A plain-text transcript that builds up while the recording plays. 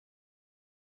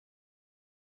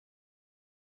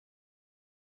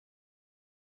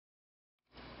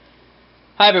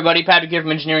Hi everybody, Patrick here from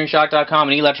EngineeringShock.com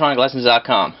and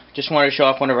ElectronicLessons.com. Just wanted to show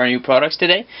off one of our new products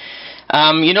today.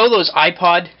 You know those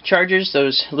iPod chargers,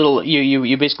 those little,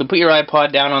 you basically put your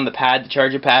iPod down on the pad, the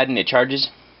charger pad, and it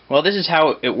charges? Well, this is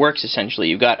how it works essentially.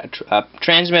 You've got a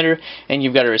transmitter and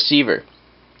you've got a receiver.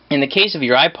 In the case of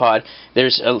your iPod,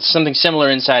 there's something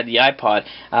similar inside the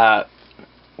iPod.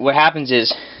 What happens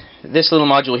is, this little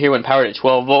module here, when powered at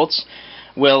 12 volts,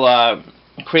 will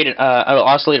create an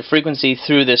oscillator frequency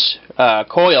through this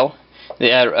coil,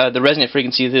 the resonant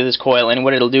frequency through this coil, and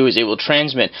what it'll do is it will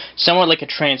transmit somewhat like a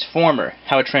transformer.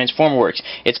 How a transformer works,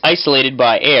 it's isolated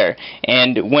by air,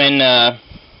 and when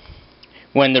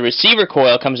the receiver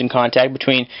coil comes in contact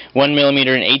between 1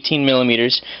 millimeter and 18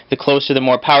 millimeters, the closer, the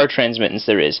more power transmittance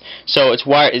there is. So it's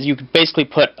wired. You could basically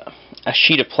put a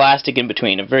sheet of plastic in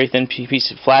between, a very thin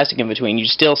piece of plastic in between. You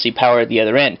still see power at the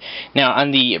other end. Now on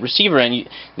the receiver end,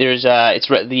 there's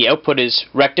the output is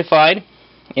rectified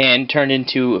and turned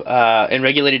into and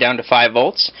regulated down to 5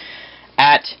 volts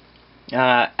at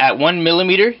 1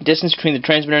 millimeter distance between the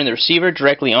transmitter and the receiver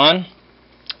directly on.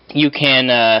 You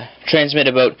can transmit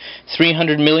about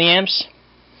 300 milliamps,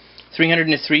 300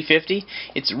 to 350.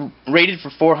 It's rated for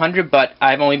 400, but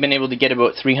I've only been able to get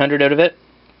about 300 out of it.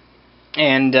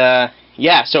 And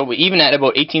yeah, so even at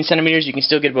about 18 centimeters, you can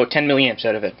still get about 10 milliamps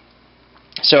out of it.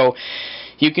 So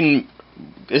you can.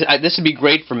 This would be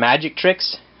great for magic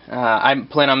tricks. I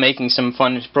plan on making some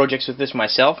fun projects with this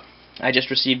myself. I just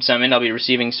received some in. I'll be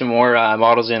receiving some more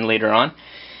models in later on.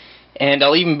 And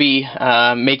I'll even be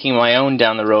making my own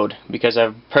down the road, because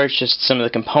I've purchased some of the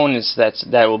components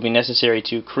that will be necessary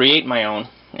to create my own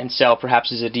and sell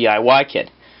perhaps as a DIY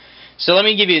kit. So let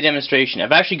me give you a demonstration.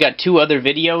 I've actually got 2 other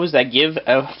videos that give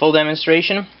a full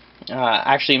demonstration.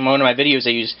 Actually, in one of my videos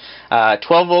I use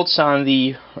 12 volts on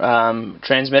the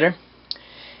transmitter,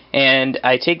 and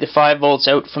I take the 5 volts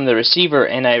out from the receiver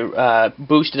and I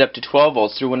boost it up to 12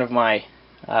 volts through one of my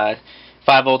 5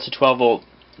 volt to 12 volt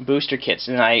booster kits,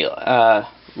 and I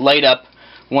light up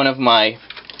one of my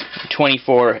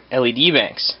 24 LED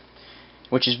banks,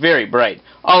 which is very bright,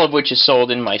 all of which is sold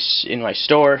in my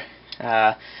store.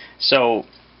 So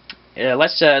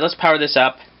let's power this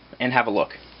up and have a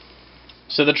look.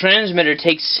 So the transmitter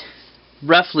takes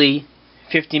roughly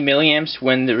 50 milliamps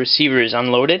when the receiver is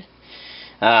unloaded.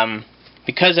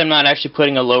 Because I'm not actually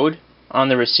putting a load on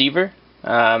the receiver,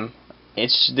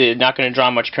 it's not going to draw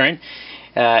much current.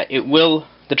 The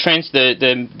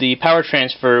power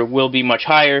transfer will be much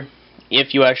higher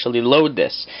if you actually load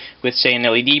this with, say, an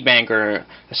LED bank or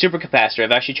a supercapacitor.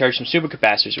 I've actually charged some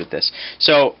supercapacitors with this.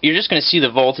 So you're just going to see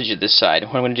the voltage at this side.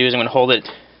 What I'm going to do is I'm going to hold it.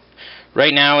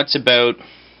 Right now it's about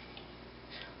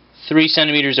 3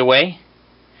 centimeters away.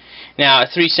 Now at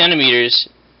 3 centimeters,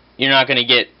 you're not going to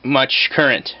get much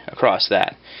current across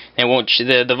that. And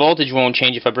the voltage won't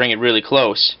change if I bring it really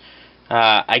close.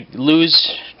 I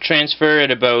lose transfer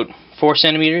at about 4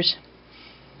 centimeters.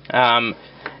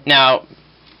 Now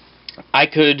I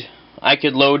could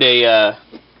load a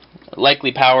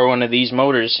likely power one of these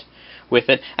motors with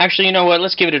it. Actually, you know what?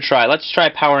 Let's give it a try. Let's try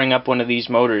powering up one of these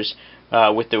motors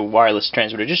with the wireless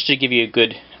transmitter, just to give you a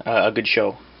good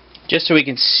show. Just so we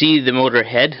can see the motor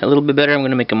head a little bit better, I'm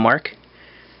going to make a mark.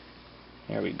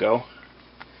 There we go.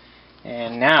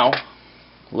 And now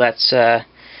let's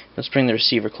bring the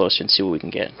receiver closer and see what we can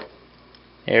get.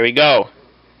 There we go.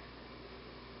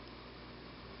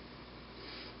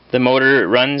 The motor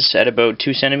runs at about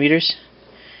 2 centimeters,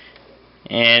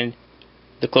 and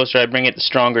the closer I bring it, the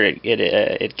stronger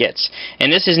it gets.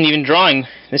 And this isn't even drawing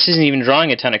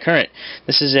a ton of current.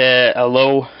 This is a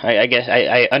low. I guess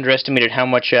I underestimated how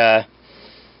much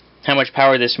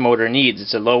power this motor needs.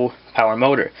 It's a low power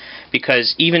motor,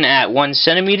 because even at 1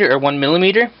 centimeter or 1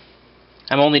 millimeter,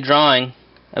 I'm only drawing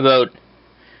about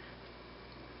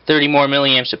 30 more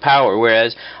milliamps of power,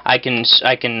 whereas I can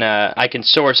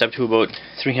source up to about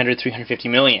 350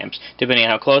 milliamps, depending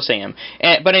on how close I am.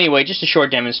 But anyway, just a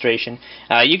short demonstration.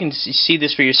 You can see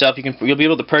this for yourself. You'll be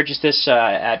able to purchase this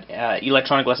at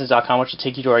ElectronicLessons.com, which will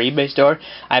take you to our eBay store.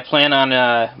 I plan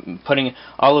on putting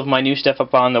all of my new stuff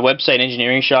up on the website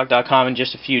EngineeringShock.com in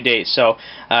just a few days. So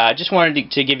just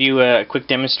wanted to give you a quick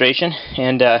demonstration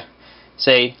and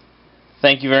say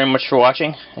thank you very much for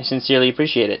watching. I sincerely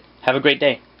appreciate it. Have a great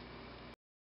day.